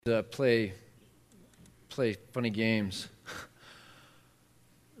Play funny games.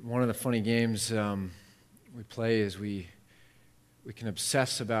 One of the funny games we play is we can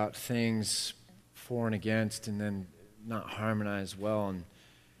obsess about things for and against, and then not harmonize well. And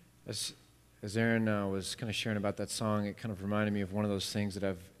as Aaron was kind of sharing about that song, it kind of reminded me of one of those things that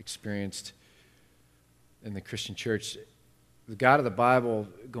I've experienced in the Christian church. The God of the Bible,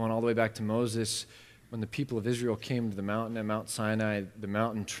 going all the way back to Moses, when the people of Israel came to the mountain at Mount Sinai, the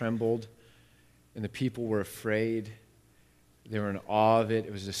mountain trembled, and the people were afraid. They were in awe of it.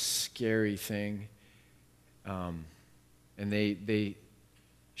 It was a scary thing. And they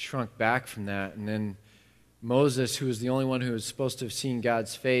shrunk back from that. And then Moses, who was the only one who was supposed to have seen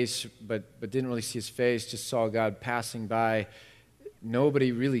God's face, but didn't really see his face, just saw God passing by.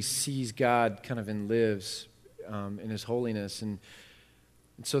 Nobody really sees God kind of and lives in his holiness. And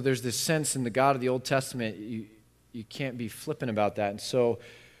so there's this sense in the God of the Old Testament, you can't be flippant about that. And so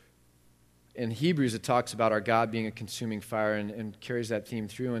in Hebrews, it talks about our God being a consuming fire and carries that theme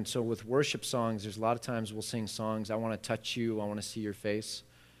through. And so with worship songs, there's a lot of times we'll sing songs, I want to touch you, I want to see your face.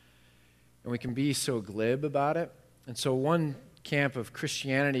 And we can be so glib about it. And so one camp of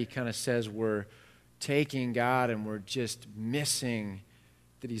Christianity kind of says we're taking God and we're just missing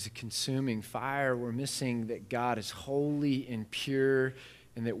that he's a consuming fire. We're missing that God is holy and pure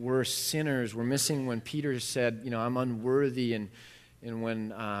and that we're sinners. We're missing when Peter said, I'm unworthy, and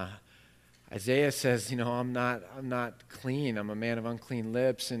when Isaiah says, I'm not clean. I'm a man of unclean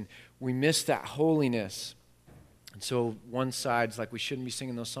lips. And we miss that holiness. And so one side's like, we shouldn't be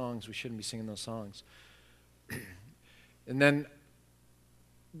singing those songs. We shouldn't be singing those songs. And then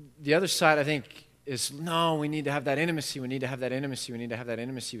the other side, I think, is no, we need to have that intimacy. We need to have that intimacy. We need to have that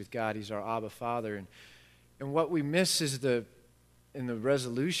intimacy with God. He's our Abba Father. And what we miss is in the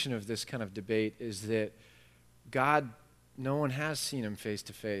resolution of this kind of debate is that God, no one has seen him face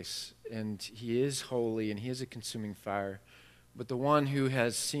to face, and he is holy and he is a consuming fire. But the one who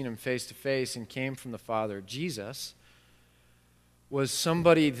has seen him face to face and came from the Father, Jesus, was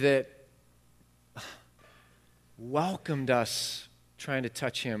somebody that welcomed us trying to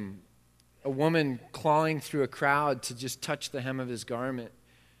touch him. A woman clawing through a crowd to just touch the hem of his garment.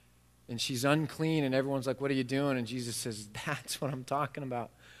 And she's unclean, and everyone's like, what are you doing? And Jesus says, that's what I'm talking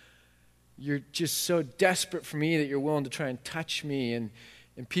about. You're just so desperate for me that you're willing to try and touch me. And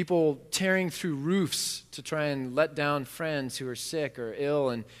people tearing through roofs to try and let down friends who are sick or ill,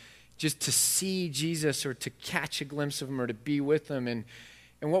 and just to see Jesus or to catch a glimpse of him or to be with him. And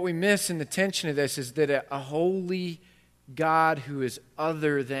what we miss in the tension of this is that a holy God who is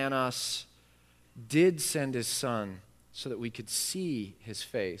other than us did send his Son so that we could see his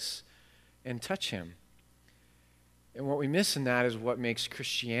face and touch him. And what we miss in that is what makes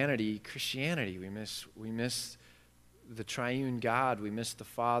Christianity. We miss the triune God. We miss the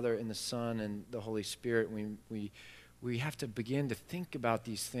Father and the Son and the Holy Spirit. We have to begin to think about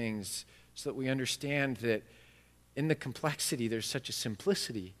these things so that we understand that in the complexity there's such a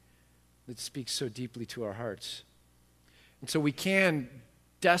simplicity that speaks so deeply to our hearts. And so we can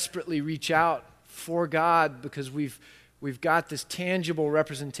desperately reach out for God because we've got this tangible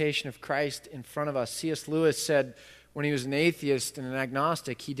representation of Christ in front of us. C.S. Lewis said when he was an atheist and an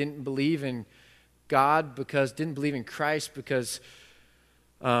agnostic, he didn't believe in God didn't believe in Christ because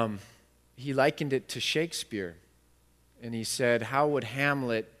he likened it to Shakespeare. And he said, how would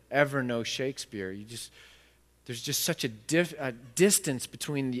Hamlet ever know Shakespeare? There's just such a distance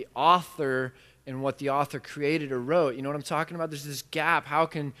between the author and what the author created or wrote. You know what I'm talking about? There's this gap. How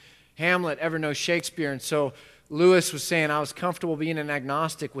can Hamlet ever know Shakespeare? And so Lewis was saying, I was comfortable being an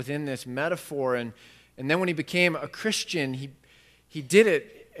agnostic within this metaphor. And then when he became a Christian, he did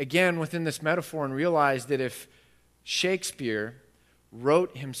it again within this metaphor and realized that if Shakespeare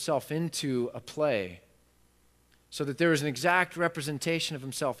wrote himself into a play so that there was an exact representation of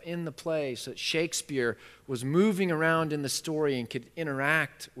himself in the play, so that Shakespeare was moving around in the story and could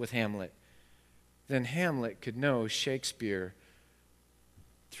interact with Hamlet, then Hamlet could know Shakespeare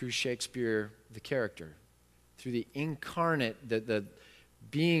through Shakespeare the character, through the incarnate, the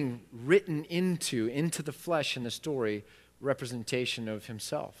being written into the flesh in the story representation of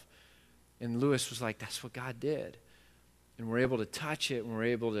himself. And Lewis was like, that's what God did. And we're able to touch it, and we're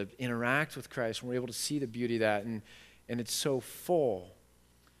able to interact with Christ, and we're able to see the beauty of that, and it's so full.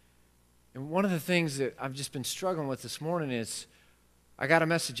 And one of the things that I've just been struggling with this morning is I got a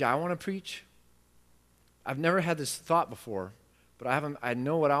message I want to preach. I've never had this thought before, but I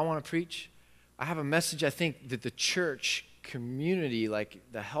know what I want to preach. I have a message I think that the church community, like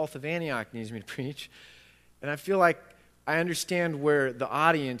the Health of Antioch, needs me to preach. And I feel like I understand where the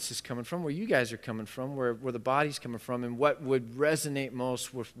audience is coming from, where you guys are coming from, where the body's coming from, and what would resonate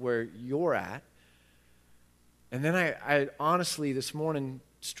most with where you're at. And then I honestly, this morning,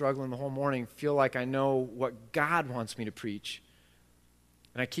 struggling the whole morning, feel like I know what God wants me to preach.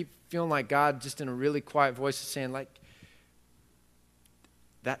 And I keep feeling like God, just in a really quiet voice, is saying, like,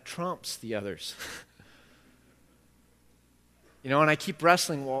 that trumps the others. And I keep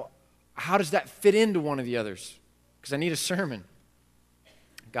wrestling, well, how does that fit into one of the others? Because I need a sermon.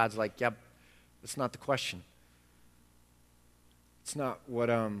 God's like, yep, that's not the question. It's not what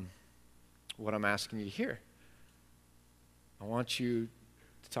I'm asking you to hear. I want you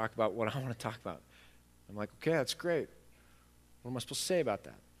to talk about what I want to talk about. I'm like, okay, that's great. What am I supposed to say about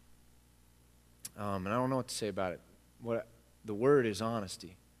that? And I don't know what to say about it. The word is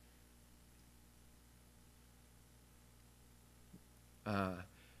honesty.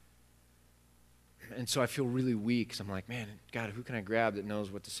 And so I feel really weak because I'm like, man, God, who can I grab that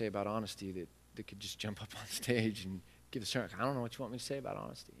knows what to say about honesty that could just jump up on stage and give a sermon? I don't know what you want me to say about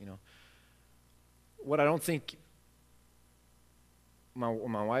honesty, What I don't think, my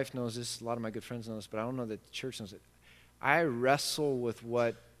wife knows this, a lot of my good friends know this, but I don't know that the church knows it. I wrestle with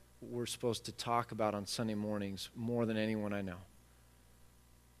what we're supposed to talk about on Sunday mornings more than anyone I know.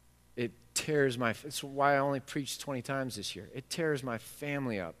 It tears it's why I only preached 20 times this year. It tears my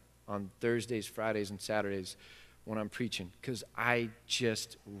family up on Thursdays, Fridays, and Saturdays when I'm preaching, because I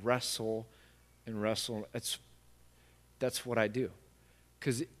just wrestle and wrestle. That's what I do.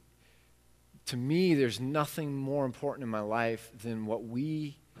 Because to me, there's nothing more important in my life than what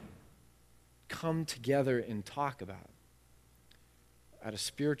we come together and talk about at a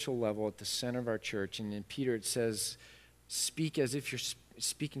spiritual level at the center of our church. And in Peter it says, speak as if you're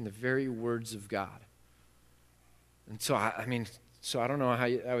speaking the very words of God. And so, I don't know how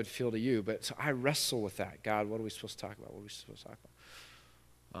that would feel to you, but so I wrestle with that. God, what are we supposed to talk about? What are we supposed to talk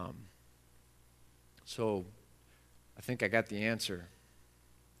about? So I think I got the answer.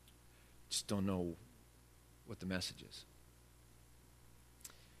 Just don't know what the message is.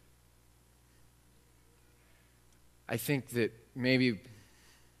 I think that maybe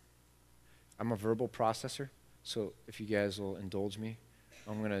I'm a verbal processor, so if you guys will indulge me,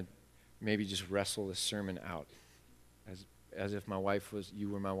 I'm going to maybe just wrestle this sermon out as if you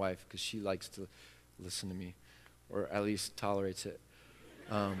were my wife, because she likes to listen to me, or at least tolerates it.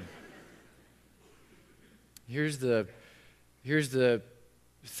 Here's the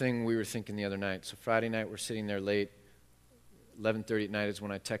thing we were thinking the other night. So Friday night, we're sitting there late. 11:30 at night is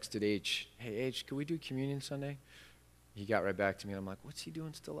when I texted H, hey, H, could we do communion Sunday? He got right back to me, and I'm like, what's he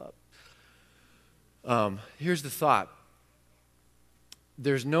doing still up? Here's the thought.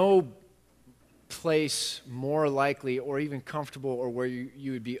 There's no place more likely or even comfortable or where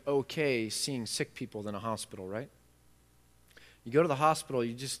you would be okay seeing sick people than a hospital, right? You go to the hospital,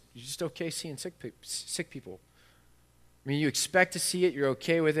 you're just okay seeing sick people. I mean, you expect to see it, you're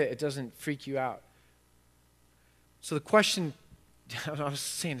okay with it, it doesn't freak you out. So the question, I was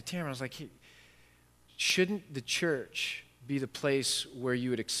saying to Tamara, I was like, hey, shouldn't the church be the place where you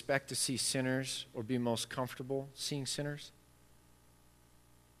would expect to see sinners or be most comfortable seeing sinners?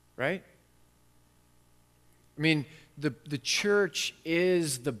 Right? I mean, the church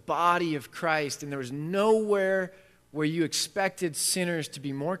is the body of Christ, and there was nowhere where you expected sinners to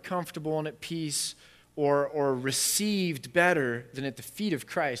be more comfortable and at peace or received better than at the feet of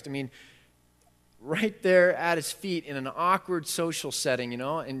Christ. I mean, right there at his feet in an awkward social setting,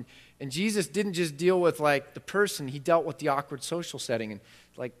 and Jesus didn't just deal with like the person, he dealt with the awkward social setting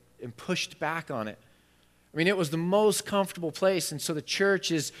and pushed back on it. I mean, it was the most comfortable place, and so the church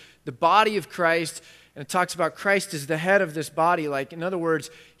is the body of Christ, and it talks about Christ as the head of this body. Like, in other words,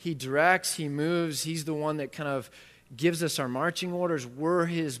 he directs, he moves, he's the one that kind of gives us our marching orders. We're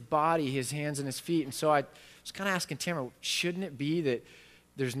his body, his hands and his feet. And so I was kind of asking Tamara, shouldn't it be that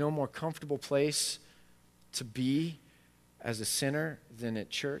there's no more comfortable place to be as a sinner than at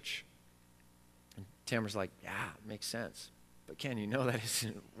church? And Tamara's like, yeah, it makes sense. But Ken, you know that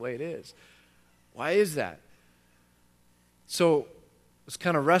isn't the way it is. Why is that? So I was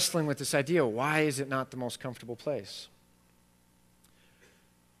kind of wrestling with this idea, why is it not the most comfortable place?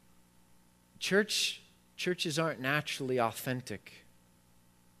 Churches aren't naturally authentic.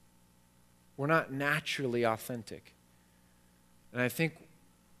 We're not naturally authentic. And I think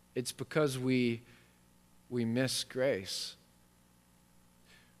it's because we miss grace.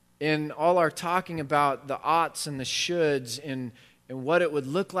 In all our talking about the oughts and the shoulds and what it would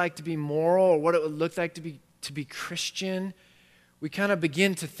look like to be moral or what it would look like to be Christian, we kind of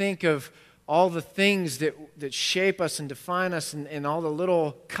begin to think of all the things that shape us and define us and all the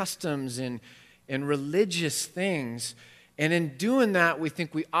little customs and religious things. And in doing that, we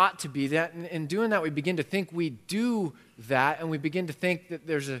think we ought to be that. And in doing that, we begin to think we do that. And we begin to think that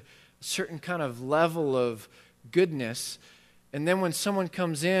there's a certain kind of level of goodness. And then when someone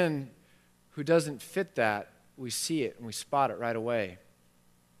comes in who doesn't fit that, we see it and we spot it right away.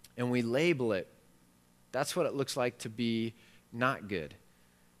 And we label it. That's what it looks like to be not good.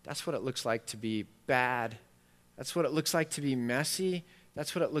 That's what it looks like to be bad. That's what it looks like to be messy.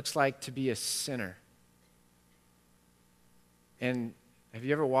 That's what it looks like to be a sinner. And have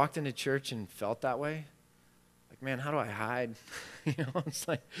you ever walked into church and felt that way? Like, man, how do I hide? It's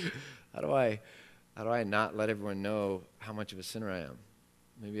like, how do I not let everyone know how much of a sinner I am?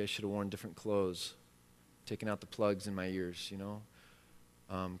 Maybe I should have worn different clothes, taken out the plugs in my ears,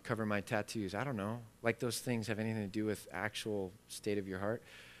 cover my tattoos. I don't know. Like those things have anything to do with actual state of your heart.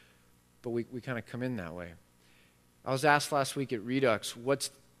 But we kind of come in that way. I was asked last week at Redux,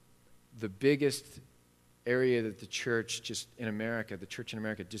 what's the biggest area that the church in America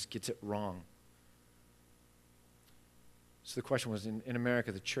just gets it wrong? So the question was, in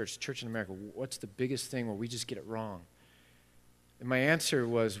America, the church in America, what's the biggest thing where we just get it wrong? And my answer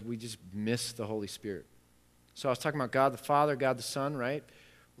was, we just miss the Holy Spirit. So I was talking about God the Father, God the Son, right?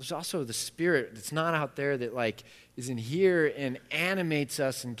 There's also the Spirit that's not out there that is in here and animates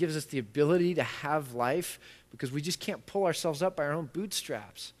us and gives us the ability to have life because we just can't pull ourselves up by our own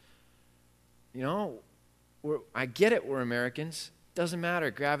bootstraps. I get it, we're Americans. Doesn't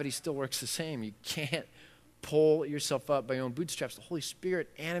matter. Gravity still works the same. You can't pull yourself up by your own bootstraps. The Holy Spirit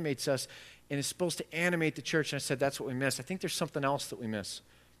animates us and is supposed to animate the church. And I said, that's what we miss. I think there's something else that we miss.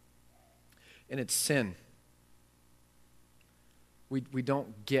 And it's sin. We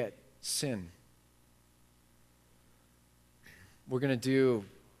don't get sin. We're going to do,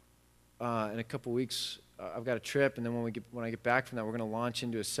 in a couple weeks, I've got a trip, and then when I get back from that, we're going to launch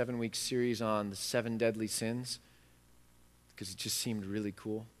into a 7-week series on the 7 deadly sins, because it just seemed really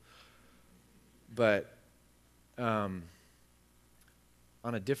cool. But on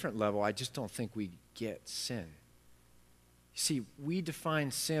a different level, I just don't think we get sin. See, we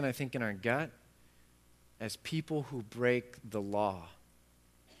define sin, I think, in our gut as people who break the law,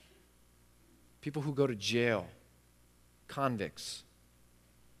 people who go to jail, convicts.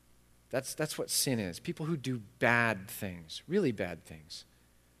 That's what sin is. People who do bad things, really bad things.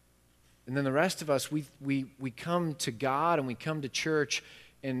 And then the rest of us, we come to God and we come to church,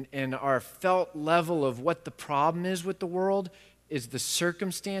 and our felt level of what the problem is with the world is the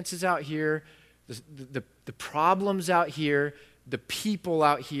circumstances out here, the problems out here, the people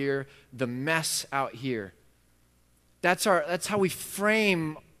out here, the mess out here. That's how we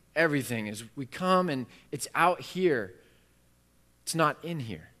frame everything, is we come and it's out here. It's not in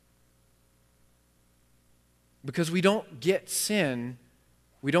here. Because we don't get sin,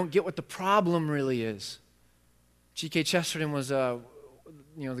 we don't get what the problem really is. G.K. Chesterton was the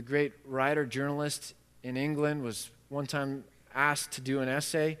great writer, journalist in England, was one time asked to do an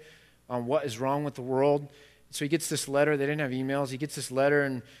essay on what is wrong with the world. So he gets this letter. They didn't have emails. He gets this letter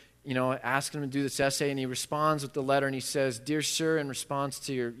and, asking him to do this essay, and he responds with the letter, and he says, "Dear sir, in response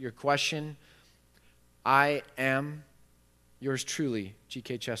to your question, I am yours truly,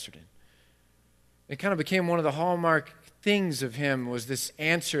 G.K. Chesterton." It kind of became one of the hallmark things of him, was this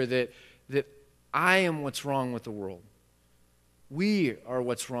answer that I am what's wrong with the world. We are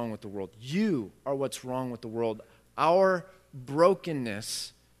what's wrong with the world. You are what's wrong with the world. Our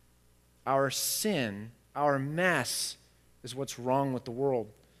brokenness, our sin, our mess is what's wrong with the world.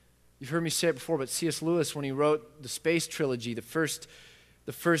 You've heard me say it before, but C.S. Lewis, when he wrote the Space Trilogy, the first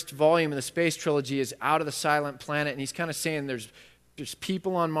volume of the Space Trilogy is Out of the Silent Planet, and he's kind of saying there's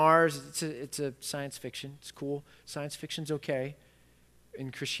people on Mars. It's a science fiction. It's cool. Science fiction's okay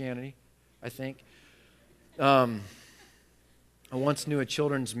in Christianity, I think. I once knew a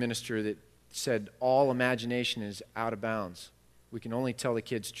children's minister that said all imagination is out of bounds. We can only tell the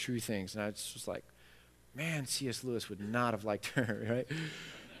kids true things. And I was just like, man, C.S. Lewis would not have liked her, right?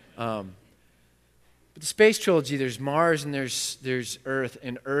 But the Space Trilogy, there's Mars and there's Earth,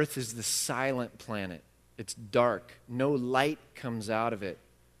 and Earth is the silent planet. It's dark. No light comes out of it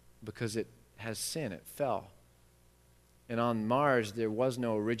because it has sin. It fell. And on Mars, there was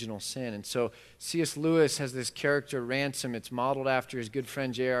no original sin. And so C.S. Lewis has this character, Ransom. It's modeled after his good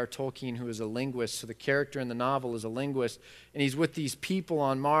friend J.R. Tolkien, who is a linguist. So the character in the novel is a linguist. And he's with these people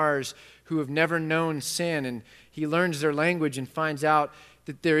on Mars who have never known sin. And he learns their language and finds out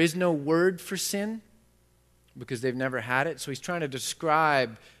that there is no word for sin because they've never had it. So he's trying to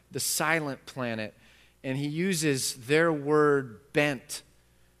describe the silent planet. And he uses their word bent.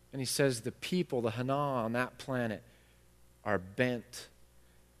 And he says the people, the Hana on that planet, are bent.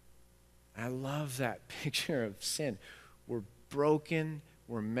 I love that picture of sin. We're broken,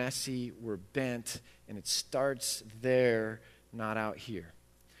 we're messy, we're bent, and it starts there, not out here.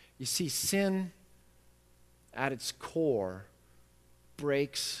 You see, sin at its core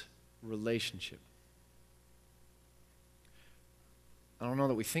breaks relationship. I don't know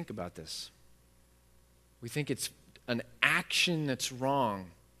that we think about this. We think it's an action that's wrong.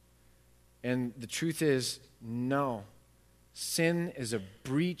 And the truth is, no. Sin is a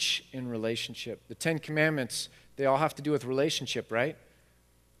breach in relationship. The Ten Commandments, they all have to do with relationship, right?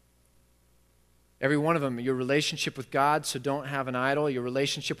 Every one of them, your relationship with God, so don't have an idol. Your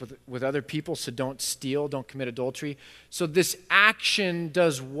relationship with other people, so don't steal, don't commit adultery. So this action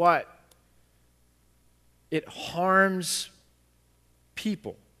does what? It harms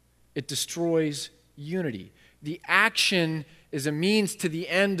people. It destroys unity. The action is a means to the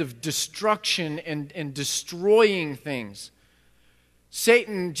end of destruction and destroying things.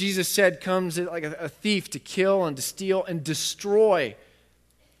 Satan, Jesus said, comes like a thief to kill and to steal and destroy.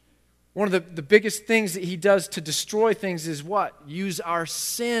 One of the biggest things that he does to destroy things is what? Use our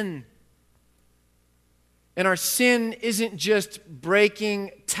sin. And our sin isn't just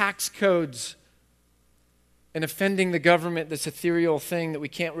breaking tax codes and offending the government, this ethereal thing that we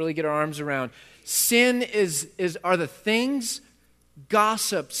can't really get our arms around. Sin are the things,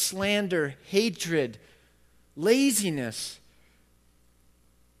 gossip, slander, hatred, laziness.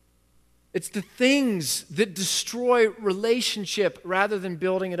 It's the things that destroy relationship rather than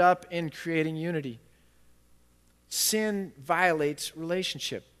building it up and creating unity. Sin violates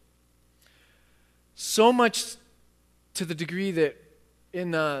relationship. So much to the degree that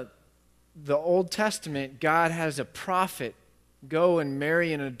in the Old Testament, God has a prophet go and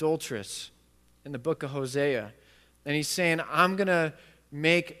marry an adulteress in the book of Hosea. And he's saying, I'm going to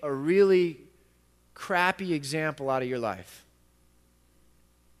make a really crappy example out of your life.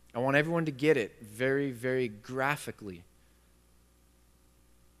 I want everyone to get it very, very graphically.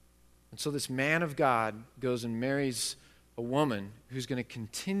 And so this man of God goes and marries a woman who's going to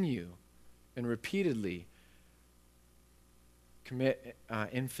continue and repeatedly commit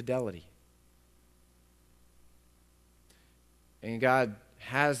infidelity. And God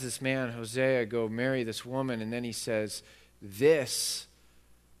has this man, Hosea, go marry this woman, and then he says, this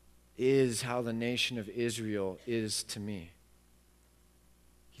is how the nation of Israel is to me.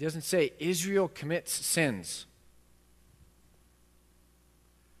 He doesn't say Israel commits sins.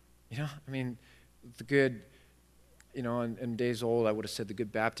 I mean, the good, in days old, I would have said the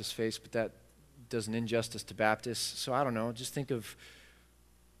good Baptist face, but that does an injustice to Baptists. So I don't know, just think of,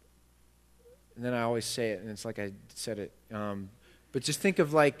 and then I always say it, and it's like I said it, but just think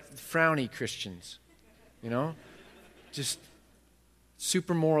of like frowny Christians, just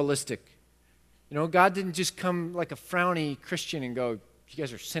super moralistic. God didn't just come like a frowny Christian and go, you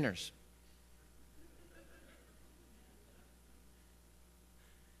guys are sinners.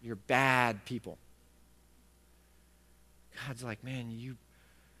 You're bad people. God's like, man, you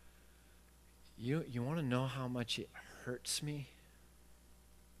want to know how much it hurts me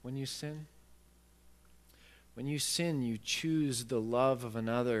when you sin? When you sin, you choose the love of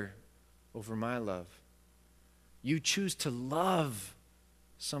another over my love. You choose to love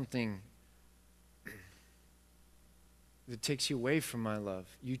something that takes you away from my love.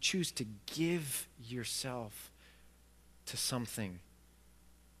 You choose to give yourself to something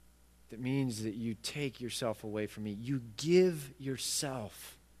that means that you take yourself away from me. You give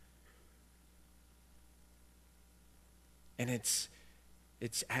yourself. And it's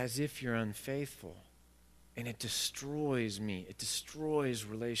as if you're unfaithful. And it destroys me. It destroys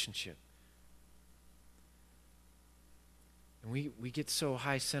relationship. And we get so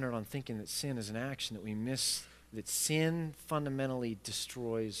high-centered on thinking that sin is an action that we miss that sin fundamentally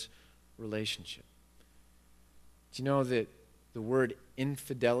destroys relationship. Do you know that the word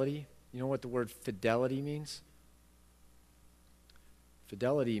infidelity, you know what the word fidelity means?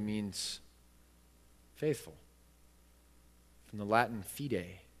 Fidelity means faithful. From the Latin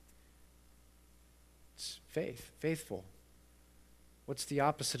fide. It's faith, faithful. What's the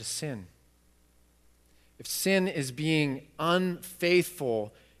opposite of sin? If sin is being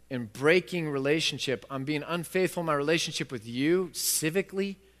unfaithful and breaking relationship, I'm being unfaithful in my relationship with you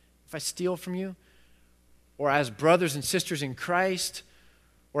civically, if I steal from you, or as brothers and sisters in Christ,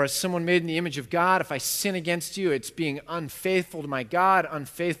 or as someone made in the image of God, if I sin against you, it's being unfaithful to my God,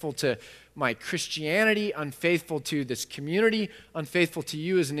 unfaithful to my Christianity, unfaithful to this community, unfaithful to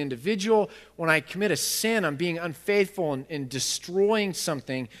you as an individual. When I commit a sin, I'm being unfaithful and destroying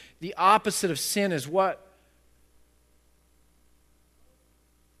something. The opposite of sin is what?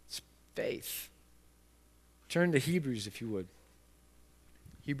 It's faith. Turn to Hebrews, if you would.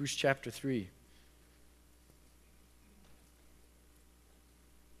 Hebrews chapter 3.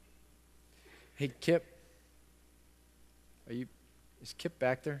 Hey, Kip. Is Kip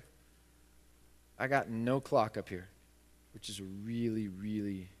back there? I got no clock up here, which is a really,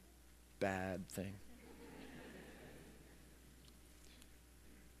 really bad thing.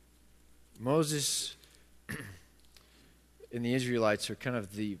 Moses and the Israelites are kind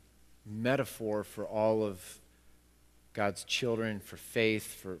of the metaphor for all of God's children, for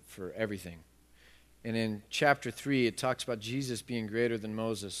faith, for everything. And in chapter 3, it talks about Jesus being greater than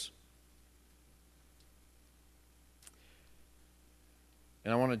Moses.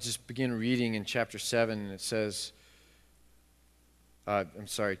 And I want to just begin reading in chapter 7, and it says,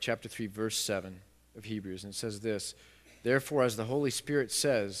 chapter 3, verse 7 of Hebrews, and it says this, "Therefore, as the Holy Spirit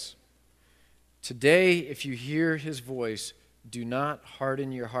says, today, if you hear his voice, do not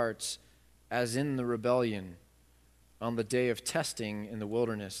harden your hearts as in the rebellion on the day of testing in the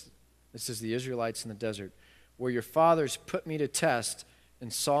wilderness." This is the Israelites in the desert, "where your fathers put me to test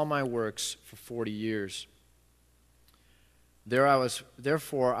and saw my works for 40 years.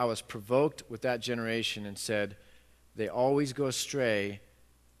 Therefore I was provoked with that generation and said, they always go astray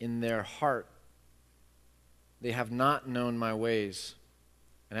in their heart. They have not known my ways.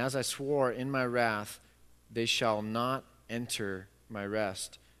 And as I swore in my wrath, they shall not enter my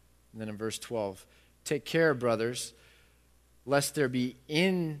rest." And then in verse 12, "Take care, brothers, lest there be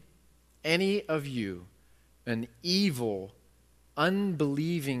in any of you an evil,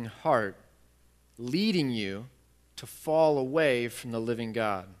 unbelieving heart leading you to fall away from the living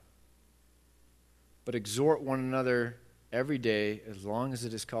God. But exhort one another every day, as long as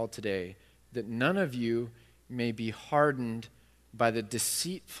it is called today, that none of you may be hardened by the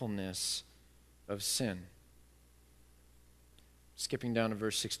deceitfulness of sin." Skipping down to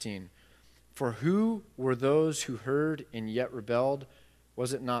verse 16. "For who were those who heard and yet rebelled?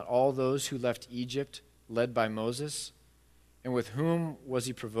 Was it not all those who left Egypt, led by Moses? And with whom was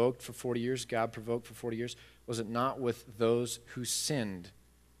he provoked for 40 years? God provoked for 40 years. Was it not with those who sinned,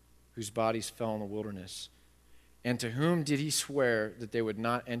 whose bodies fell in the wilderness? And to whom did he swear that they would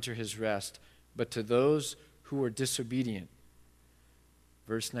not enter his rest, but to those who were disobedient?"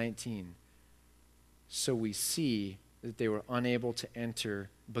 Verse 19. "So we see that they were unable to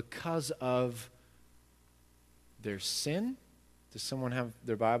enter because of their sin." Does someone have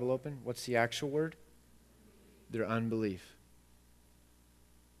their Bible open? What's the actual word? Their unbelief.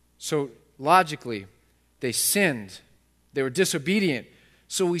 So logically, they sinned. They were disobedient.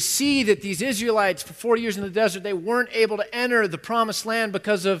 So we see that these Israelites, for 40 years in the desert, they weren't able to enter the promised land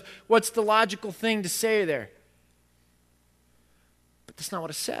because of what's the logical thing to say there? But that's not what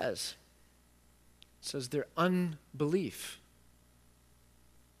it says. It says their unbelief.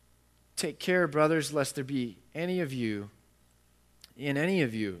 "Take care, brothers, lest there be in any of you,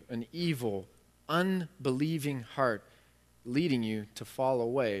 an evil, unbelieving heart leading you to fall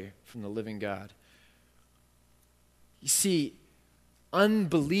away from the living God." You see,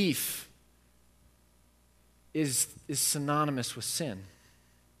 unbelief is synonymous with sin.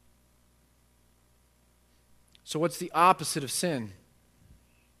 So what's the opposite of sin?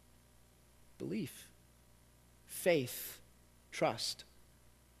 Belief, faith, trust.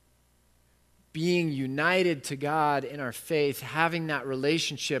 Being united to God in our faith, having that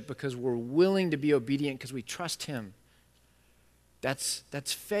relationship because we're willing to be obedient because we trust him. That's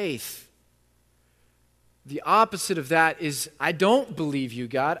faith. The opposite of that is, I don't believe you,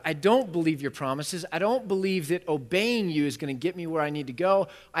 God. I don't believe your promises. I don't believe that obeying you is going to get me where I need to go.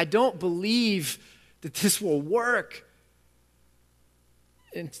 I don't believe that this will work.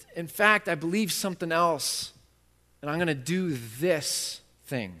 In fact, I believe something else, and I'm going to do this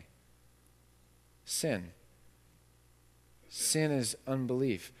thing. Sin. Sin is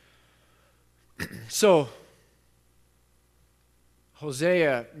unbelief. So,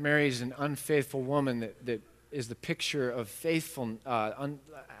 Hosea marries an unfaithful woman that is the picture of faithful,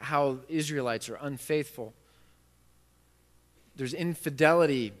 how Israelites are unfaithful. There's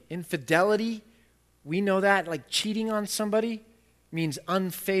infidelity. Infidelity, we know that, like cheating on somebody, means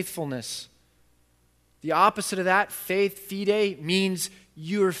unfaithfulness. The opposite of that, faith, fide, means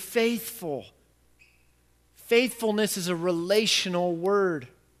you're faithful. Faithfulness is a relational word,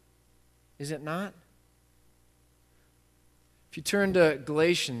 is it not? If you turn to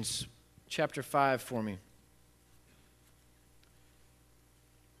Galatians chapter 5 for me.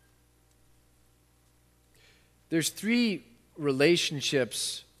 There's 3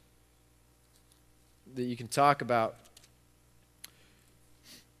 relationships that you can talk about.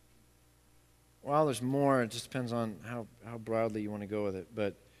 Well, there's more. It just depends on how broadly you want to go with it.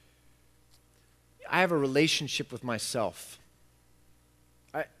 But I have a relationship with myself.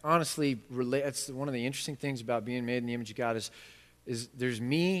 I honestly relate. That's one of the interesting things about being made in the image of God is is there's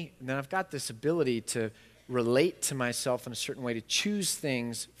me, and then I've got this ability to relate to myself in a certain way, to choose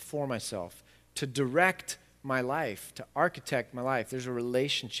things for myself, to direct my life, to architect my life. There's a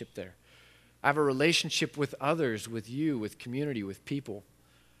relationship there. I have a relationship with others, with you, with community, with people.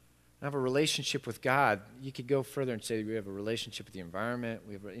 I have a relationship with God. You could go further and say we have a relationship with the environment.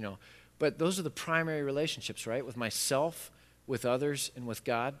 We have, but those are the primary relationships, right? With myself, with others, and with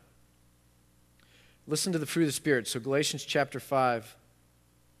God. Listen to the fruit of the Spirit. So Galatians chapter 5.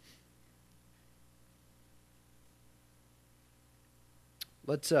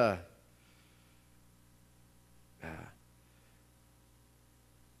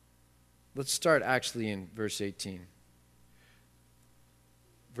 Let's start actually in verse 18.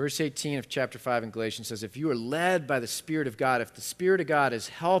 Verse 18 of chapter 5 in Galatians says, if you are led by the Spirit of God, if the Spirit of God is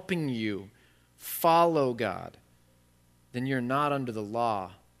helping you follow God, then you're not under the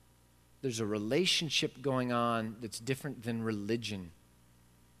law. There's a relationship going on that's different than religion.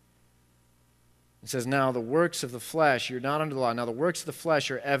 It says, now the works of the flesh, you're not under the law. Now the works of the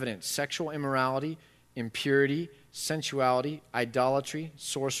flesh are evident: sexual immorality, impurity, sensuality, idolatry,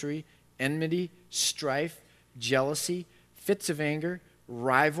 sorcery, enmity, strife, jealousy, fits of anger,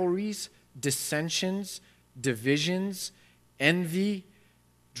 rivalries, dissensions, divisions, envy,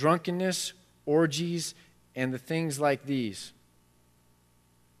 drunkenness, orgies, and the things like these.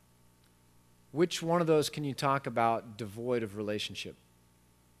 Which one of those can you talk about devoid of relationship?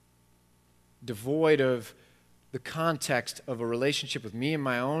 Devoid of the context of a relationship with me and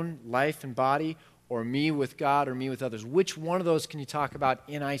my own life and body, or me with God, or me with others? Which one of those can you talk about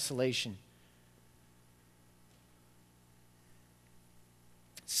in isolation?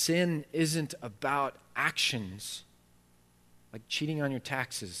 Sin isn't about actions like cheating on your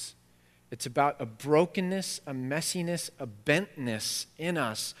taxes. It's about a brokenness, a messiness, a bentness in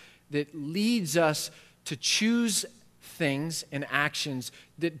us that leads us to choose things and actions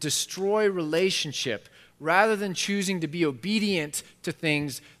that destroy relationship, rather than choosing to be obedient to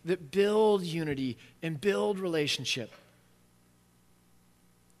things that build unity and build relationship.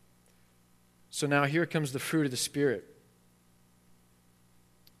 So now here comes the fruit of the Spirit.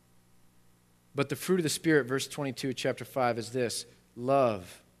 But the fruit of the Spirit, verse 22, chapter 5, is this: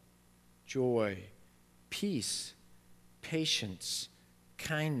 love, joy, peace, patience,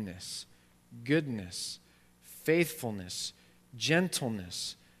 kindness, goodness, faithfulness,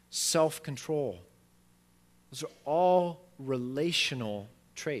 gentleness, self-control. Those are all relational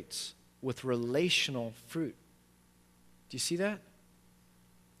traits with relational fruit. Do you see that?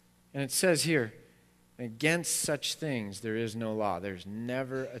 And it says here, against such things there is no law. There's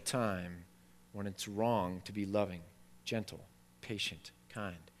never a time when it's wrong to be loving, gentle, patient,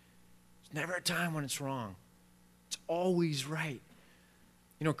 kind. There's never a time when it's wrong. It's always right.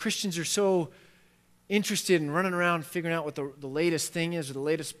 Christians are so interested in running around figuring out what the latest thing is, or the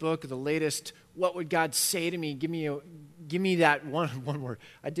latest book, or the latest, what would God say to me? Give me that one word.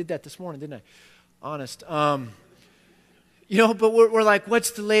 I did that this morning, didn't I? Honest. But we're like,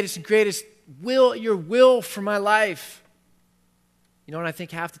 what's the latest and greatest your will for my life? And I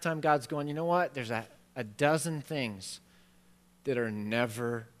think half the time God's going, you know what? There's a dozen things that are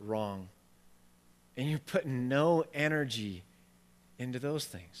never wrong. And you're putting no energy into those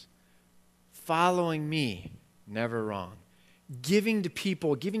things. Following me, never wrong. Giving to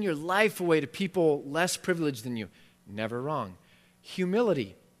people, giving your life away to people less privileged than you, never wrong.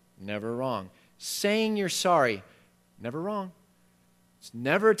 Humility, never wrong. Saying you're sorry, never wrong. It's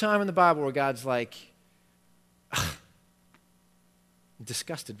never a time in the Bible where God's like, I'm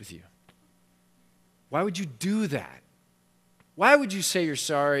disgusted with you. Why would you do that? Why would you say you're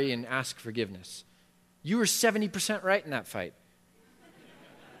sorry and ask forgiveness? You were 70% right in that fight.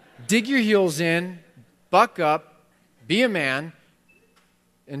 Dig your heels in, buck up, be a man,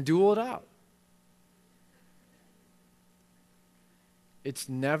 and duel it out. It's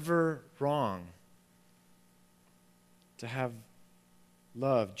never wrong to have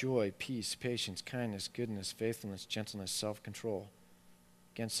love, joy, peace, patience, kindness, goodness, faithfulness, gentleness, self-control.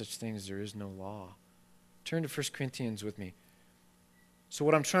 Against such things there is no law. Turn to 1 Corinthians with me. So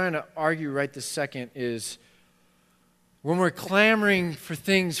what I'm trying to argue right this second is, when we're clamoring for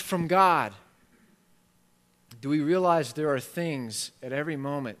things from God, do we realize there are things at every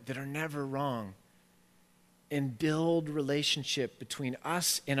moment that are never wrong and build relationship between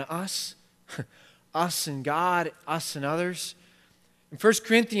us and us, us and God, us and others? In 1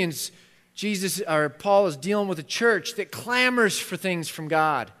 Corinthians, Paul is dealing with a church that clamors for things from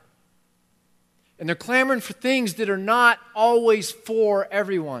God. And they're clamoring for things that are not always for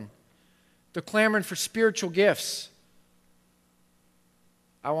everyone. They're clamoring for spiritual gifts.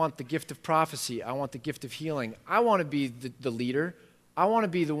 I want the gift of prophecy. I want the gift of healing. I want to be the leader. I want to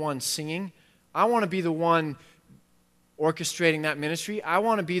be the one singing. I want to be the one orchestrating that ministry. I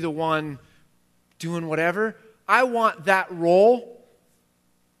want to be the one doing whatever. I want that role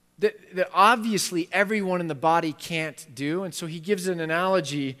that obviously everyone in the body can't do. And so he gives an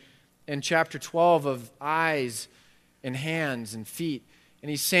analogy in chapter 12 of eyes and hands and feet. And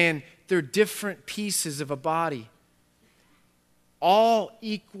he's saying they're different pieces of a body, all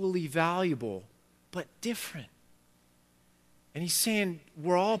equally valuable, but different. And he's saying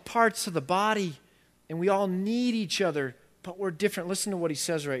we're all parts of the body and we all need each other, but we're different. Listen to what he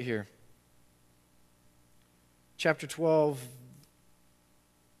says right here. Chapter 12,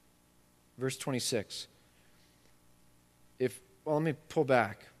 verse 26. Let me pull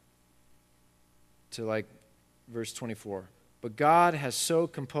back to verse 24. But God has so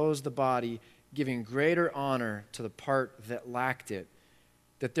composed the body, giving greater honor to the part that lacked it,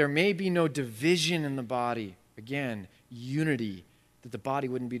 that there may be no division in the body. Again, unity, that the body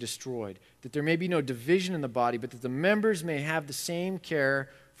wouldn't be destroyed. That there may be no division in the body, but that the members may have the same care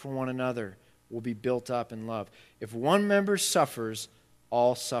for one another, will be built up in love. If one member suffers,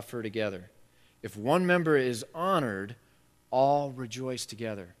 all suffer together. If one member is honored, all rejoice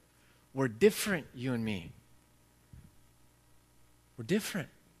together. We're different, you and me. We're different.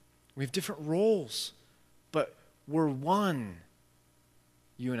 We have different roles, but we're one,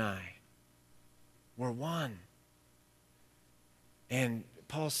 you and I. We're one. And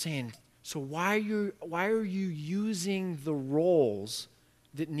Paul's saying, so why are you using the roles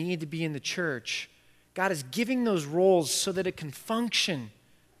that need to be in the church? God is giving those roles so that it can function.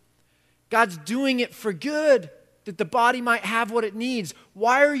 God's doing it for good, that the body might have what it needs.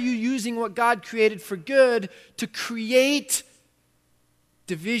 Why are you using what God created for good to create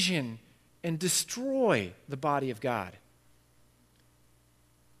division and destroy the body of God?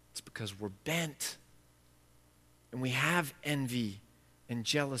 It's because we're bent and we have envy and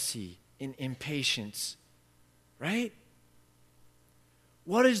jealousy and impatience, right?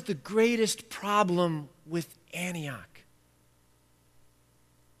 What is the greatest problem with Antioch?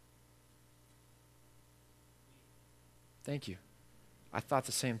 Thank you. I thought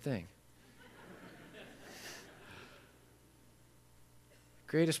the same thing.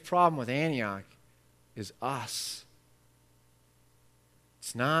 Greatest problem with Antioch is us.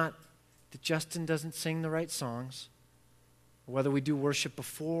 It's not that Justin doesn't sing the right songs, or whether we do worship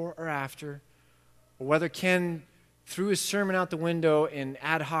before or after, or whether Ken threw his sermon out the window and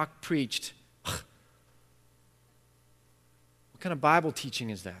ad hoc preached. What kind of Bible teaching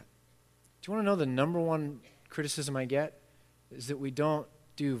is that? Do you want to know the number one criticism I get? Is that we don't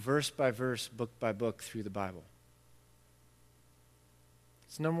do verse by verse, book by book through the Bible.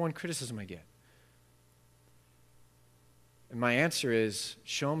 It's the number one criticism I get. And my answer is,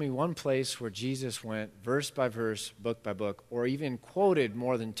 show me one place where Jesus went verse by verse, book by book, or even quoted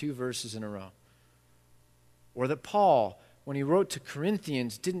more than 2 verses in a row. Or that Paul, when he wrote to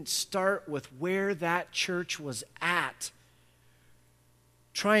Corinthians, didn't start with where that church was at.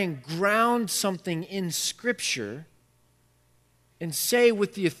 Try and ground something in Scripture and say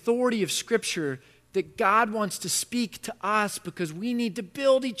with the authority of Scripture that God wants to speak to us because we need to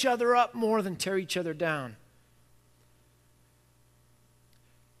build each other up more than tear each other down.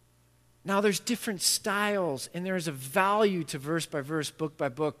 Now, there's different styles, and there's a value to verse by verse, book by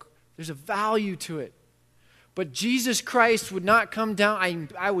book. There's a value to it. But Jesus Christ would not come down.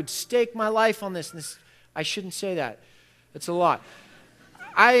 I would stake my life on this. I shouldn't say that. That's a lot.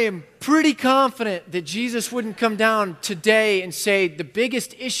 I am pretty confident that Jesus wouldn't come down today and say, the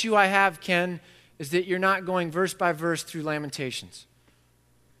biggest issue I have, Ken, is that you're not going verse by verse through Lamentations.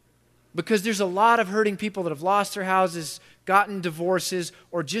 Because there's a lot of hurting people that have lost their houses, gotten divorces,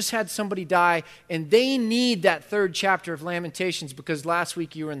 or just had somebody die, and they need that 3rd chapter of Lamentations because last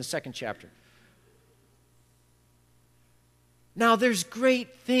week you were in the 2nd chapter. Now, there's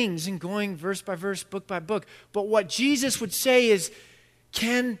great things in going verse by verse, book by book, but what Jesus would say is,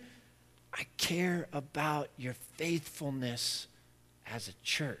 Ken, I care about your faithfulness as a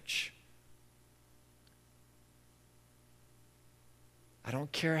church. I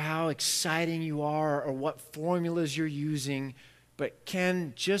don't care how exciting you are or what formulas you're using, but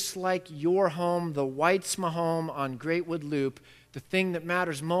Ken, just like your home, the Weitzma home on Greatwood Loop, the thing that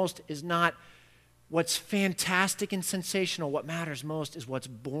matters most is not what's fantastic and sensational. What matters most is what's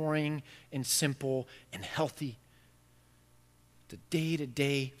boring and simple and healthy. The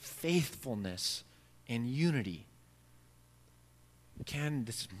day-to-day faithfulness and unity. Ken,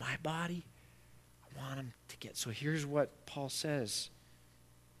 this is my body. I want him to get. So here's what Paul says.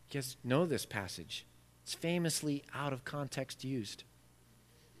 You guys know this passage. It's famously out of context used.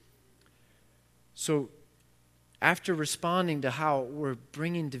 So after responding to how we're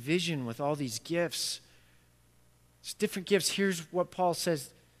bringing division with all these gifts, it's different gifts, here's what Paul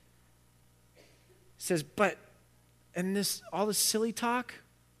says. He says, but, and this, all this silly talk,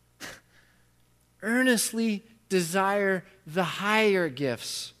 earnestly desire the higher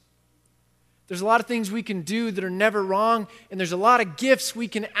gifts. There's a lot of things we can do that are never wrong, and there's a lot of gifts we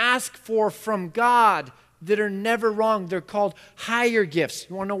can ask for from God that are never wrong. They're called higher gifts.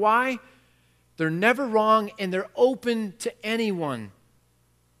 You want to know why? They're never wrong, and they're open to anyone.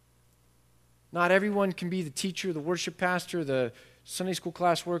 Not everyone can be the teacher, the worship pastor, the Sunday school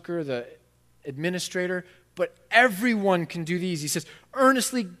class worker, the administrator, but everyone can do these. He says,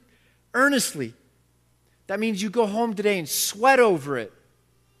 earnestly. That means you go home today and sweat over it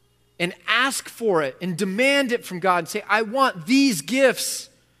and ask for it and demand it from God and say, I want these gifts.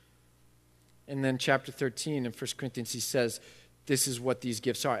 And then chapter 13 in 1 Corinthians, he says, this is what these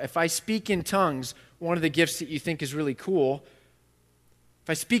gifts are. If I speak in tongues, one of the gifts that you think is really cool, if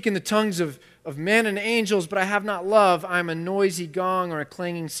I speak in the tongues of men and angels, but I have not love, I'm a noisy gong or a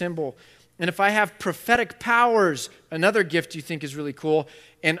clanging cymbal. And if I have prophetic powers, another gift you think is really cool,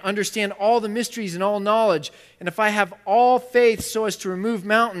 and understand all the mysteries and all knowledge, and if I have all faith so as to remove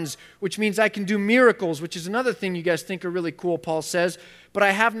mountains, which means I can do miracles, which is another thing you guys think are really cool, Paul says, but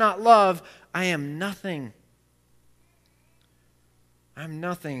I have not love, I am nothing. I'm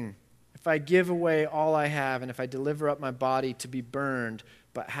nothing. If I give away all I have, and if I deliver up my body to be burned,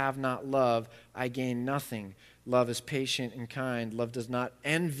 but have not love, I gain nothing. Love is patient and kind. Love does not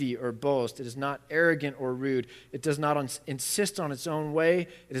envy or boast. It is not arrogant or rude. It does not insist on its own way.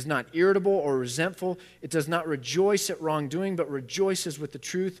 It is not irritable or resentful. It does not rejoice at wrongdoing, but rejoices with the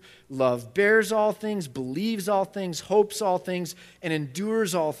truth. Love bears all things, believes all things, hopes all things, and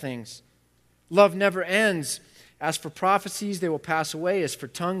endures all things. Love never ends. As for prophecies, they will pass away. As for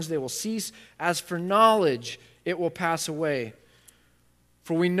tongues, they will cease. As for knowledge, it will pass away.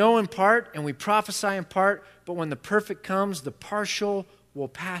 For we know in part, and we prophesy in part, but when the perfect comes, the partial will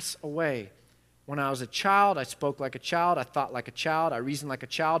pass away. When I was a child, I spoke like a child. I thought like a child. I reasoned like a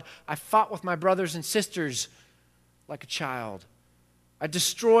child. I fought with my brothers and sisters like a child. I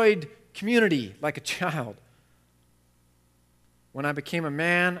destroyed community like a child. When I became a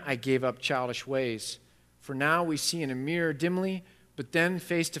man, I gave up childish ways. For now we see in a mirror dimly, but then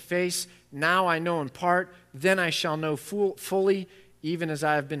face to face. Now I know in part, then I shall know fully, even as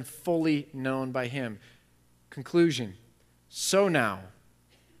I have been fully known by him. Conclusion. So now,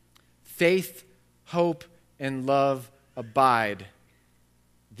 faith, hope, and love abide.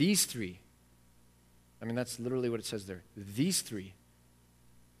 These three. I mean, that's literally what it says there. These three.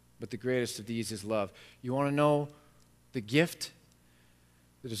 But the greatest of these is love. You want to know the gift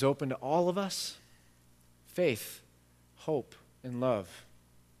that is open to all of us? Faith, hope, and love.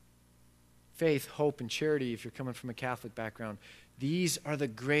 Faith, hope, and charity if you're coming from a Catholic background. These are the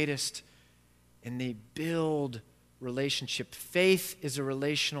greatest, and they build relationship. Faith is a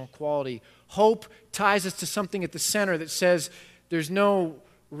relational quality. Hope ties us to something at the center that says there's no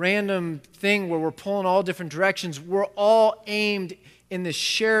random thing where we're pulling all different directions. We're all aimed in this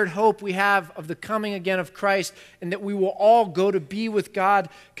shared hope we have of the coming again of Christ, and that we will all go to be with God,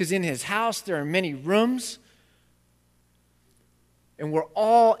 because in his house there are many rooms. And we're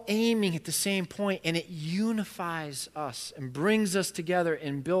all aiming at the same point, and it unifies us and brings us together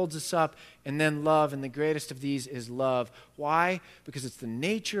and builds us up. And then love, and the greatest of these is love. Why? Because it's the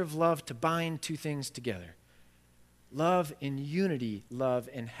nature of love to bind two things together. Love and unity, love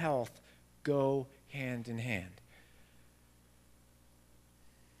and health go hand in hand.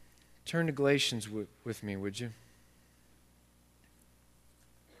 Turn to Galatians with me, would you?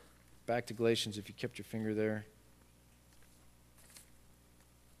 Back to Galatians if you kept your finger there.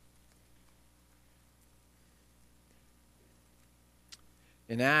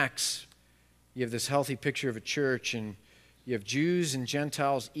 In Acts, you have this healthy picture of a church, and you have Jews and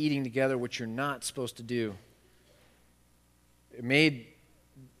Gentiles eating together, which you're not supposed to do. It made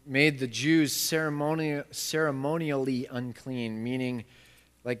the Jews ceremonially unclean, meaning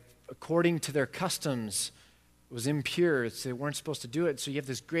like according to their customs, it was impure. So they weren't supposed to do it. So you have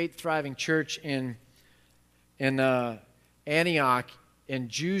this great thriving church in Antioch, and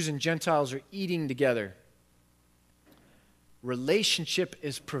Jews and Gentiles are eating together. Relationship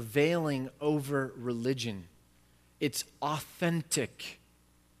is prevailing over religion. It's authentic.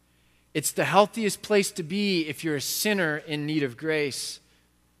 It's the healthiest place to be if you're a sinner in need of grace.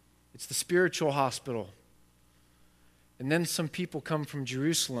 It's the spiritual hospital. And then some people come from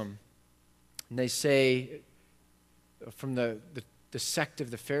Jerusalem, and they say, from the sect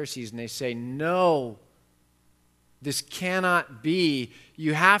of the Pharisees, and they say, no, This cannot be.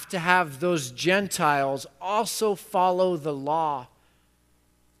 You have to have those Gentiles also follow the law.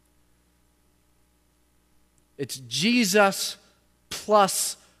 It's Jesus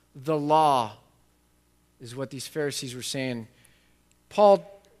plus the law, is what these Pharisees were saying.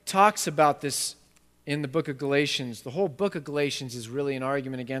 Paul talks about this in the book of Galatians. The whole book of Galatians is really an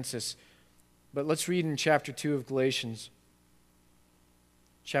argument against this. But let's read in chapter 2 of Galatians.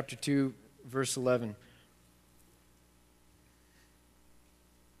 Chapter 2, verse 11.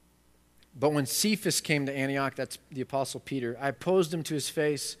 But when Cephas came to Antioch, that's the Apostle Peter, I opposed him to his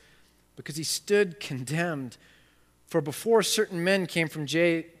face because he stood condemned. For before certain men came from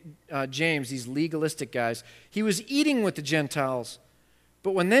James, these legalistic guys, he was eating with the Gentiles.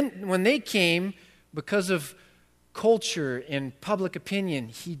 But when they came, because of culture and public opinion,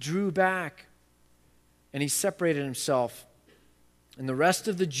 he drew back and he separated himself. And the rest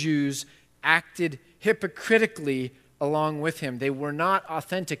of the Jews acted hypocritically along with him. They were not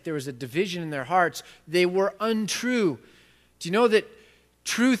authentic. There was a division in their hearts. They were untrue. Do you know that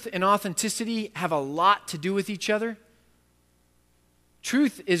truth and authenticity have a lot to do with each other?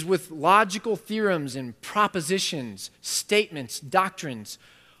 Truth is with logical theorems and propositions, statements, doctrines.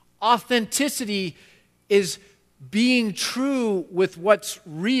 Authenticity is being true with what's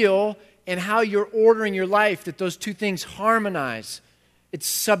real and how you're ordering your life, that those two things harmonize. It's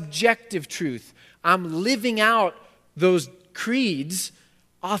subjective truth. I'm living out those creeds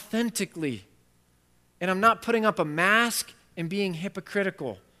authentically. And I'm not putting up a mask and being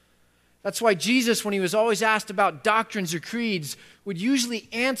hypocritical. That's why Jesus, when he was always asked about doctrines or creeds, would usually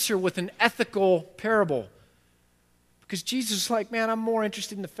answer with an ethical parable. Because Jesus is like, man, I'm more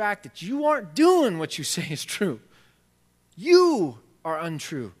interested in the fact that you aren't doing what you say is true. You are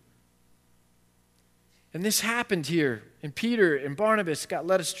untrue. And this happened here. And Peter and Barnabas got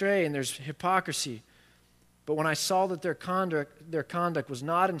led astray, and there's hypocrisy. But when I saw that their conduct was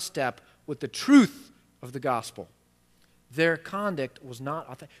not in step with the truth of the gospel, their conduct was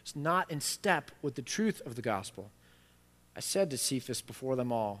not in step with the truth of the gospel, I said to Cephas before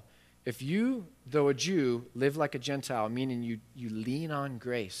them all, if you, though a Jew, live like a Gentile, meaning you lean on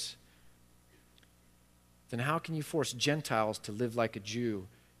grace, then how can you force Gentiles to live like a Jew,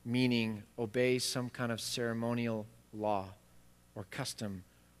 meaning obey some kind of ceremonial law or custom,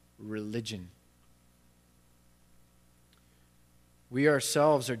 religion? We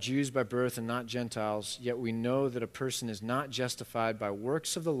ourselves are Jews by birth and not Gentiles, yet we know that a person is not justified by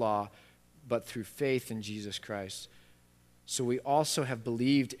works of the law, but through faith in Jesus Christ. So we also have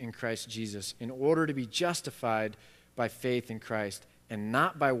believed in Christ Jesus in order to be justified by faith in Christ, and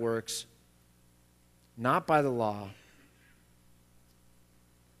not by works, not by the law,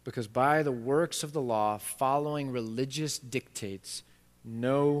 because by the works of the law, following religious dictates,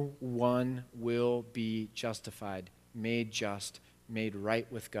 no one will be justified, made just, made right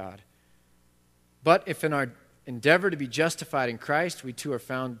with God. But if in our endeavor to be justified in Christ, we too are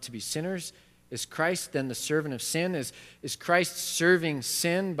found to be sinners, is Christ then the servant of sin? Is Christ serving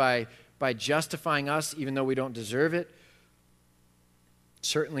sin by justifying us even though we don't deserve it?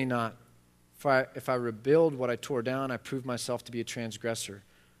 Certainly not. If I rebuild what I tore down, I prove myself to be a transgressor.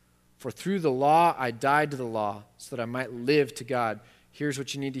 For through the law I died to the law so that I might live to God. Here's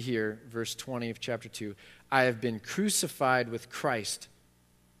what you need to hear, verse 20 of chapter 2. I have been crucified with Christ.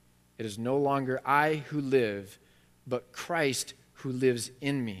 It is no longer I who live, but Christ who lives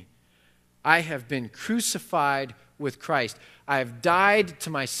in me. I have been crucified with Christ. I have died to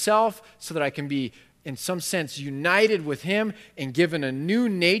myself so that I can be, in some sense, united with him and given a new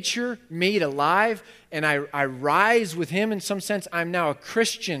nature, made alive, and I rise with him in some sense. I'm now a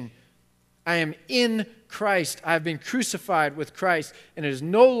Christian. I am in Christ. I have been crucified with Christ, and it is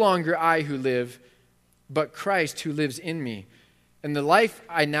no longer I who live, but Christ who lives in me. And the life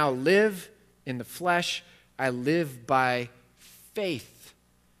I now live in the flesh, I live by faith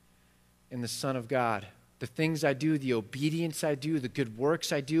in the Son of God. The things I do, the obedience I do, the good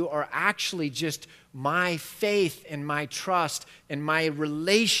works I do are actually just my faith and my trust and my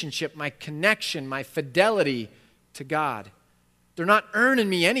relationship, my connection, my fidelity to God. They're not earning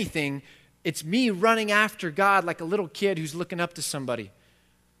me anything. It's me running after God like a little kid who's looking up to somebody.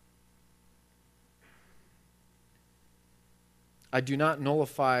 I do not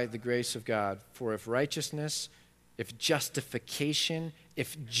nullify the grace of God, for if righteousness, if justification,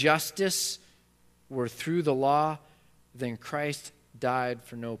 if justice were through the law, then Christ died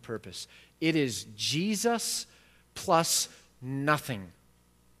for no purpose. It is Jesus plus nothing.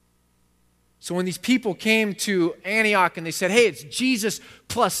 So when these people came to Antioch and they said, hey, it's Jesus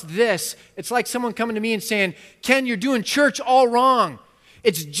plus this, it's like someone coming to me and saying, Ken, you're doing church all wrong.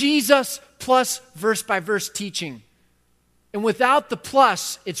 It's Jesus plus verse by verse teaching. And without the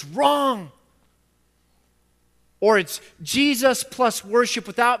plus, it's wrong. Or it's Jesus plus worship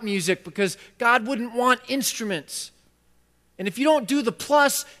without music because God wouldn't want instruments. And if you don't do the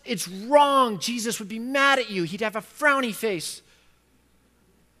plus, it's wrong. Jesus would be mad at you. He'd have a frowny face.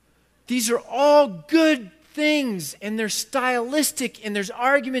 These are all good things, and they're stylistic, and there's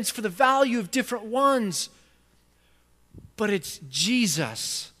arguments for the value of different ones. But it's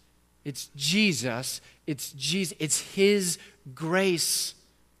Jesus. It's Jesus. It's Jesus. It's His grace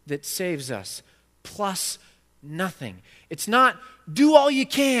that saves us, plus nothing. It's not do all you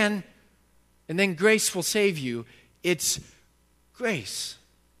can, and then grace will save you. It's grace.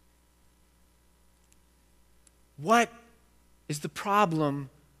 What is the problem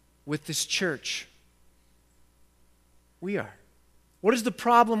with this church? We are. What is the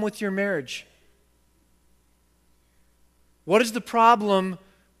problem with your marriage? What is the problem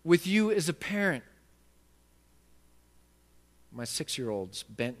with you as a parent? My 6-year-old's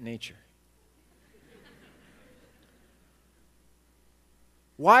bent nature.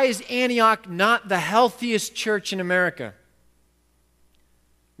 Why is Antioch not the healthiest church in America?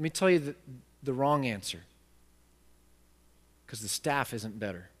 Let me tell you the wrong answer. Because the staff isn't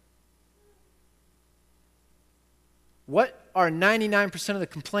better. What are 99% of the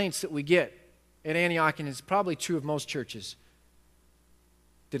complaints that we get at Antioch, and it's probably true of most churches,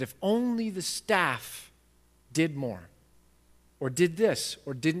 that if only the staff did more, or did this,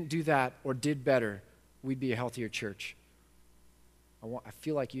 or didn't do that, or did better, we'd be a healthier church. I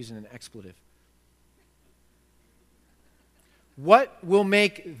feel like using an expletive. What will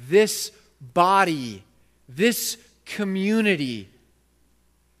make this body, this community,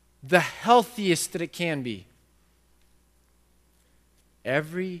 the healthiest that it can be?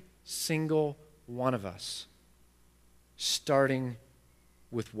 Every single one of us, starting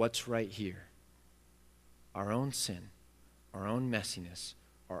with what's right here. Our own sin, our own messiness,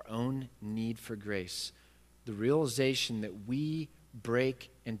 our own need for grace. The realization that we break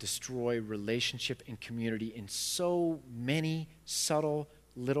and destroy relationship and community in so many subtle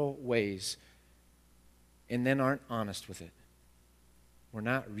little ways and then aren't honest with it. We're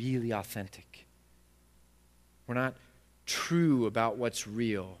not really authentic. We're not true about what's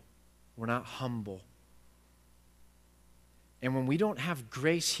real. We're not humble. And when we don't have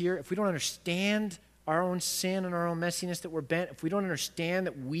grace here, if we don't understand our own sin and our own messiness that we're bent, if we don't understand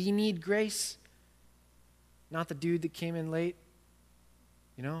that we need grace, not the dude that came in late,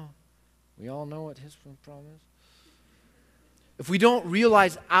 we all know what his problem is. If we don't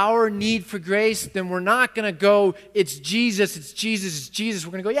realize our need for grace, then we're not going to go, it's Jesus, it's Jesus, it's Jesus.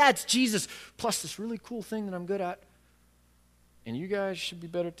 We're going to go, yeah, it's Jesus, plus this really cool thing that I'm good at. And you guys should be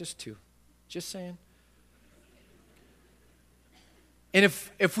better at this too. Just saying. And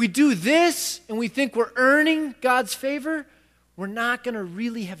if we do this and we think we're earning God's favor, we're not going to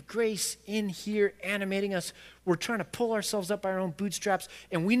really have grace in here animating us. We're trying to pull ourselves up by our own bootstraps,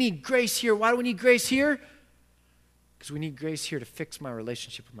 and we need grace here. Why do we need grace here? Because we need grace here to fix my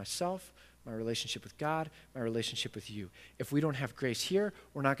relationship with myself, my relationship with God, my relationship with you. If we don't have grace here,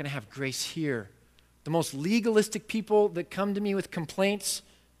 we're not going to have grace here. The most legalistic people that come to me with complaints,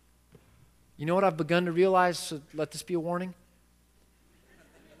 you know what I've begun to realize? So let this be a warning.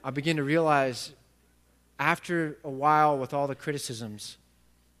 I begin to realize after a while with all the criticisms,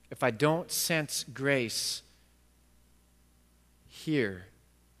 if I don't sense grace here,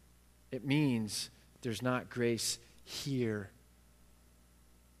 it means there's not grace here.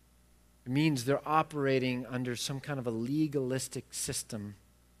 It means they're operating under some kind of a legalistic system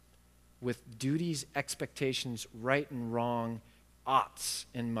with duties, expectations, right and wrong, oughts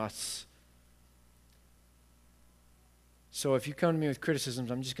and musts. So if you come to me with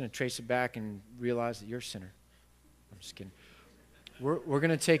criticisms, I'm just going to trace it back and realize that you're a sinner. I'm just kidding. We're going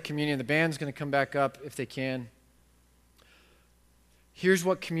to take communion. The band's going to come back up if they can. Here's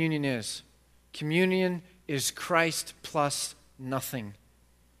what communion is. Communion is Christ plus nothing.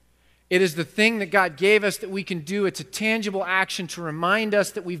 It is the thing that God gave us that we can do. It's a tangible action to remind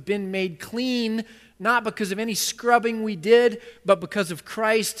us that we've been made clean, not because of any scrubbing we did, but because of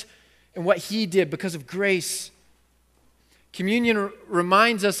Christ and what He did, because of grace. Communion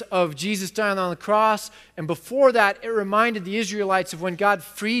reminds us of Jesus dying on the cross, and before that, it reminded the Israelites of when God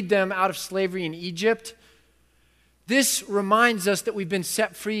freed them out of slavery in Egypt. This reminds us that we've been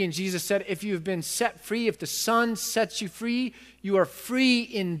set free, and Jesus said, if you have been set free, if the Son sets you free, you are free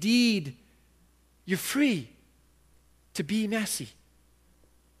indeed. You're free to be messy.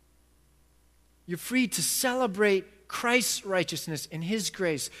 You're free to celebrate Christ's righteousness and his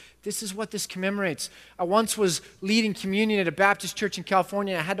grace. This is what this commemorates. I once was leading communion at a Baptist church in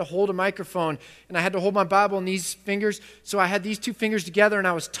California. I had to hold a microphone, and I had to hold my Bible in these fingers. So I had these two fingers together, and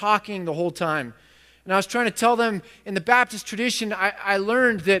I was talking the whole time. And I was trying to tell them, in the Baptist tradition, I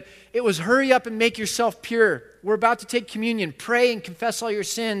learned that it was hurry up and make yourself pure. We're about to take communion. Pray and confess all your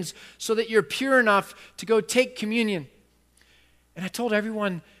sins so that you're pure enough to go take communion. And I told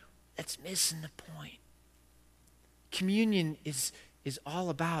everyone, that's missing the point. Communion is all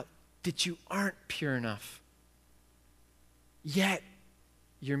about that you aren't pure enough, yet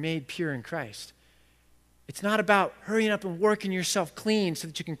you're made pure in Christ. It's not about hurrying up and working yourself clean so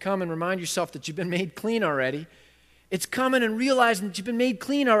that you can come and remind yourself that you've been made clean already. It's coming and realizing that you've been made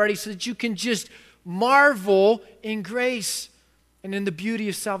clean already so that you can just marvel in grace and in the beauty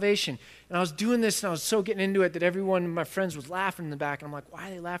of salvation. And I was doing this, and I was so getting into it that everyone, my friends, was laughing in the back. And I'm like, why are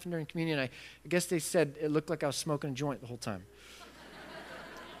they laughing during communion? I guess they said it looked like I was smoking a joint the whole time.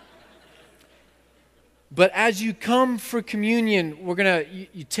 But as you come for communion,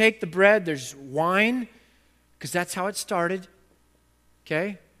 you take the bread, there's wine, because that's how it started,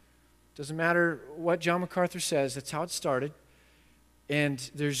 okay? Doesn't matter what John MacArthur says, that's how it started.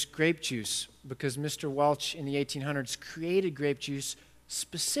 And there's grape juice, because Mr. Welch in the 1800s created grape juice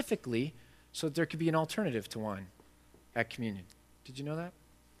specifically so that there could be an alternative to wine at communion. Did you know that?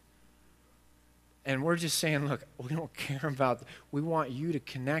 And we're just saying, look, we don't care about, we want you to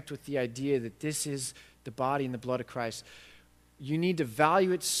connect with the idea that this is the body and the blood of Christ. You need to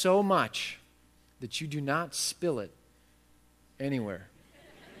value it so much that you do not spill it anywhere.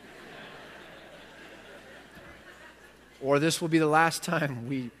 Or this will be the last time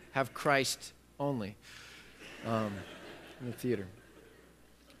we have Christ only in the theater.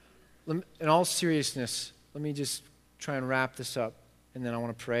 In all seriousness, let me just try and wrap this up, and then I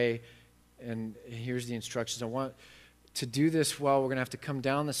want to pray, and here's the instructions. I want to do this well. We're going to have to come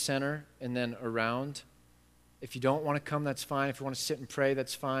down the center and then around. If you don't want to come, that's fine. If you want to sit and pray,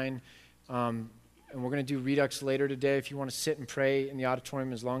 that's fine. And we're going to do Redux later today. If you want to sit and pray in the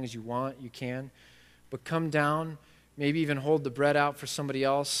auditorium as long as you want, you can. But come down, maybe even hold the bread out for somebody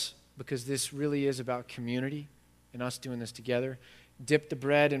else, because this really is about community and us doing this together. Dip the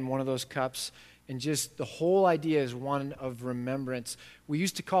bread in one of those cups, and just the whole idea is one of remembrance. We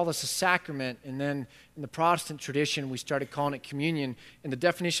used to call this a sacrament, and then in the Protestant tradition, we started calling it communion. And the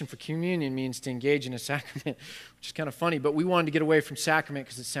definition for communion means to engage in a sacrament, which is kind of funny, but we wanted to get away from sacrament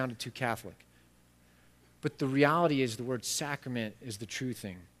because it sounded too Catholic. But the reality is the word sacrament is the true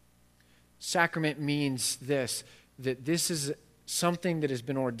thing. Sacrament means this, that this is something that has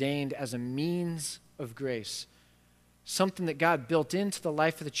been ordained as a means of grace. Something that God built into the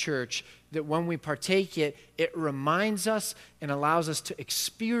life of the church, that when we partake it, it reminds us and allows us to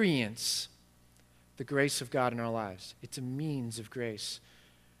experience the grace of God in our lives. It's a means of grace.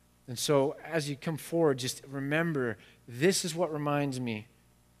 And so as you come forward, just remember, this is what reminds me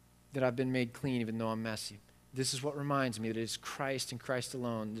that I've been made clean even though I'm messy. This is what reminds me that it is Christ and Christ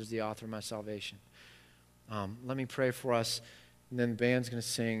alone that is the author of my salvation. Let me pray for us, and then the band's going to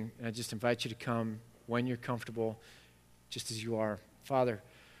sing, and I just invite you to come when you're comfortable, just as you are. Father,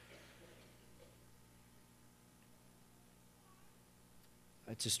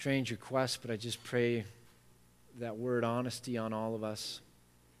 it's a strange request, but I just pray that word honesty on all of us.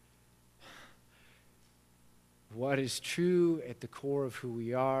 What is true at the core of who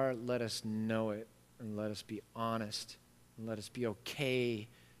we are, let us know it, and let us be honest, and let us be okay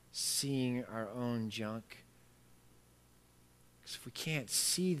seeing our own junk. Because if we can't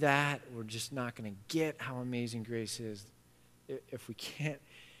see that, we're just not going to get how amazing grace is. If we can't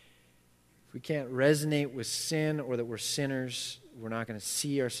resonate with sin, or that we're sinners, we're not going to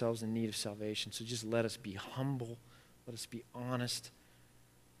see ourselves in need of salvation. So just let us be humble. Let us be honest.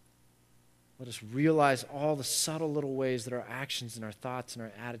 Let us realize all the subtle little ways that our actions and our thoughts and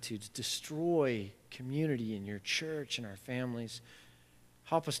our attitudes destroy community in your church and our families.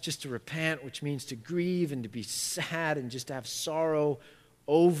 Help us just to repent, which means to grieve and to be sad and just to have sorrow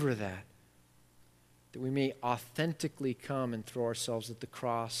over that. That we may authentically come and throw ourselves at the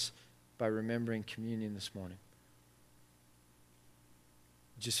cross by remembering communion this morning.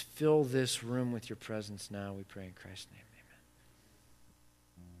 Just fill this room with your presence now, we pray in Christ's name.